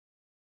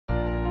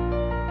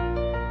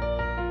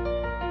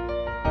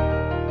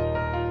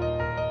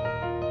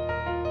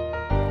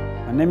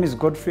My name is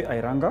Godfrey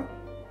Ayeranga.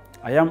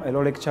 I am a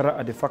law lecturer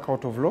at the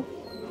Faculty of Law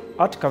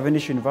at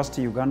Cavendish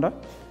University Uganda.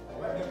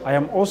 I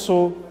am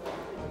also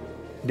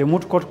the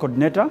Moot Court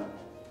coordinator,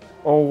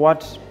 or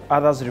what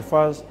others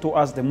refer to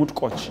as the Moot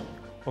coach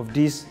of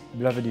this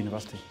beloved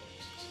university.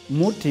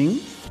 Mooting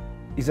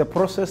is a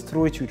process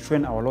through which we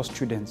train our law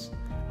students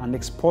and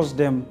expose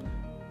them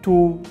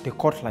to the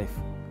court life.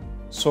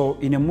 So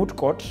in a moot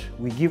court,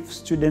 we give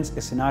students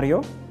a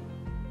scenario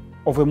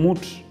of a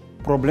moot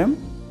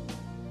problem,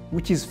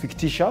 which is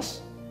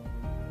fictitious,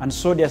 and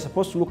so they are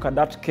supposed to look at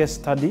that case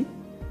study,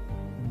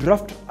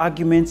 draft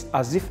arguments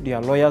as if they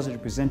are lawyers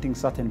representing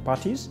certain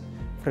parties.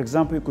 For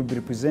example, you could be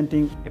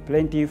representing a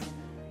plaintiff,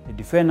 a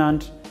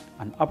defendant,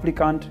 an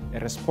applicant, a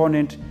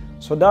respondent,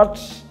 so that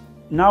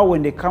now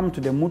when they come to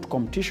the moot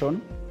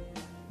competition,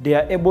 they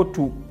are able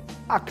to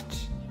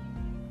act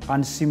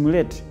and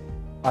simulate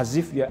as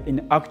if you are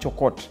in actual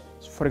court.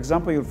 So for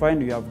example, you'll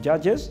find you have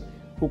judges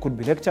who could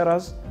be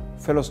lecturers,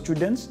 fellow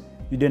students.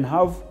 You then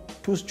have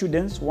two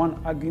students, one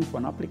arguing for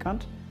an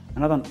applicant,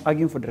 another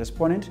arguing for the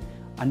respondent,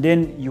 and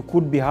then you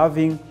could be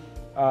having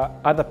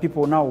other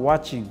people now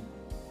watching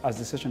as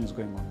the session is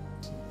going on.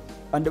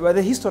 And by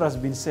the history has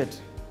been said,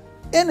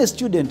 any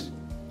student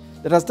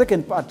that has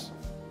taken part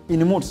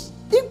in moots,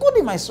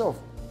 including myself,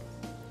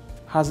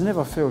 has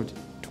never failed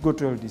to go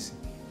to LDC.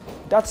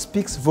 That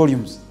speaks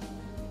volumes.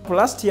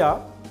 Last year,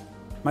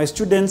 my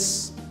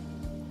students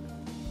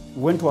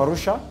went to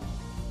Arusha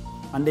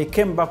and they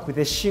came back with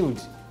a shield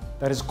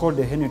that is called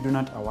the Henry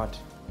Dunant Award.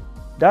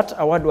 That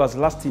award was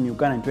last in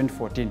Uganda in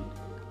 2014,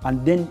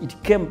 and then it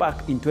came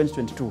back in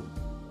 2022.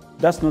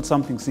 That's not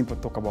something simple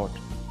to talk about.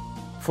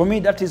 For me,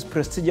 that is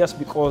prestigious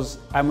because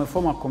I'm a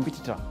former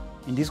competitor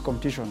in these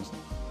competitions.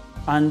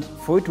 And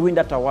for you to win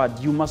that award,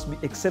 you must be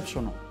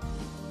exceptional.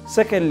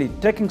 Secondly,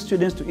 taking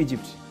students to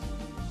Egypt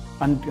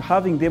and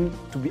having them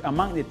to be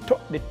among the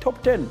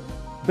top 10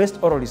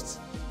 best oralists.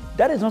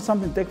 That is not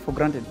something to take for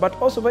granted,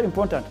 but also very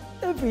important.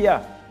 Every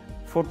year,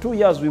 for 2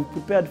 years, we've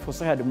prepared for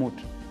Sahad Moot.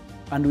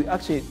 And we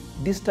actually,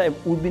 this time,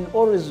 we've been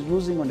always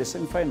losing on the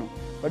semi-final.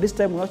 But this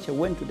time, we actually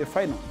went to the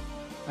final.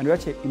 And we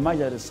actually emerged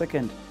as the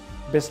second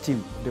best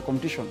team of the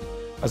competition.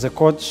 As a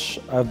coach,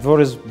 I've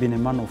always been a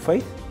man of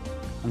faith.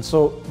 And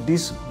so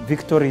this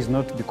victory is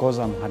not because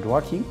I'm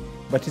hardworking,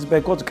 but it's by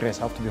God's grace,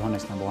 I have to be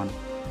honest, number one.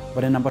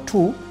 But then number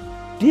two,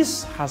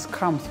 this has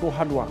come through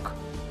hard work,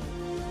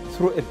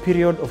 through a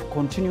period of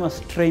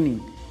continuous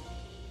training,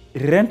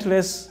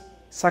 relentless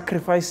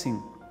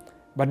sacrificing,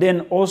 but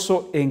then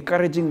also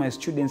encouraging my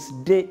students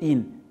day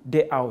in,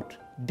 day out,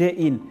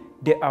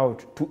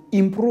 to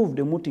improve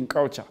the mooting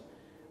culture.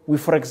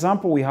 For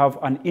example, we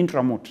have an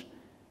intra-moot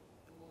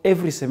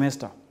every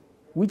semester,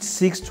 which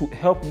seeks to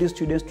help these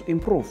students to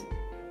improve.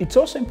 It's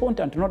also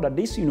important to know that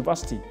this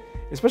university,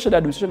 especially the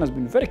administration, has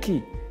been very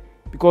key,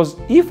 because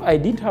if I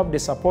didn't have the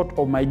support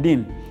of my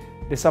dean,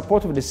 the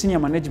support of the senior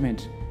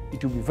management,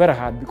 it would be very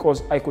hard,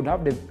 because I could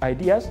have the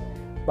ideas,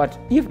 but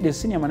if the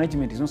senior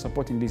management is not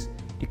supporting this,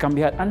 it can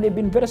be hard. And they've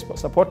been very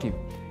supportive.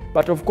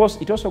 But of course,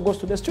 it also goes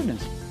to the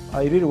students.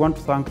 I really want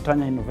to thank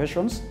Tanya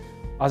Innovations,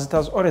 as it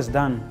has always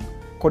done,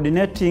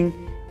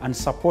 coordinating and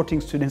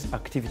supporting students'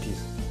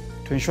 activities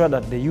to ensure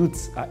that the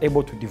youths are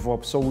able to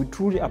develop. So we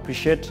truly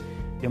appreciate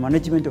the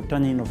management of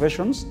Tanya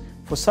Innovations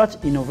for such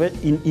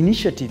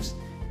initiatives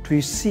to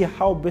see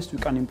how best we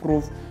can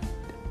improve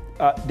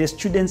the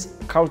students'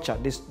 culture,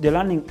 the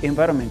learning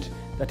environment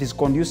that is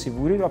conducive.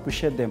 We really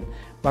appreciate them.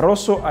 But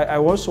also, I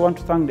also want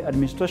to thank the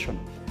administration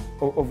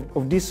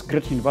of this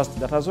great university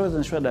that has always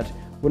ensured that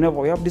whenever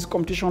we have these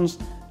competitions,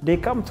 they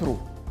come through.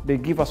 They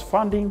give us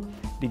funding,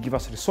 they give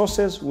us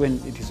resources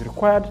when it is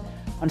required,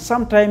 and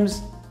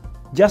sometimes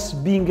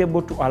just being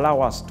able to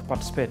allow us to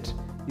participate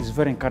is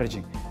very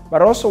encouraging.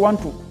 But I also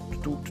want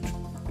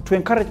to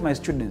encourage my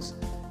students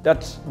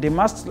that they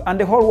must, and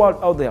the whole world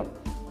out there,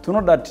 to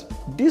know that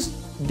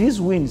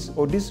these wins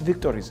or these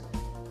victories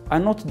are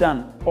not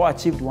done or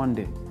achieved one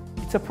day.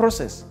 It's a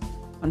process.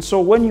 And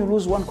so when you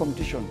lose one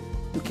competition,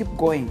 you keep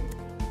going.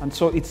 And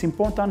so it's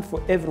important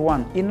for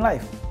everyone in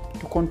life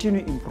to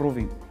continue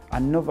improving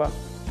and never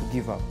to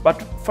give up.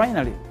 But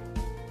finally,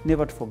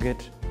 never to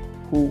forget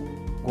who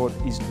God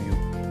is to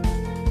you.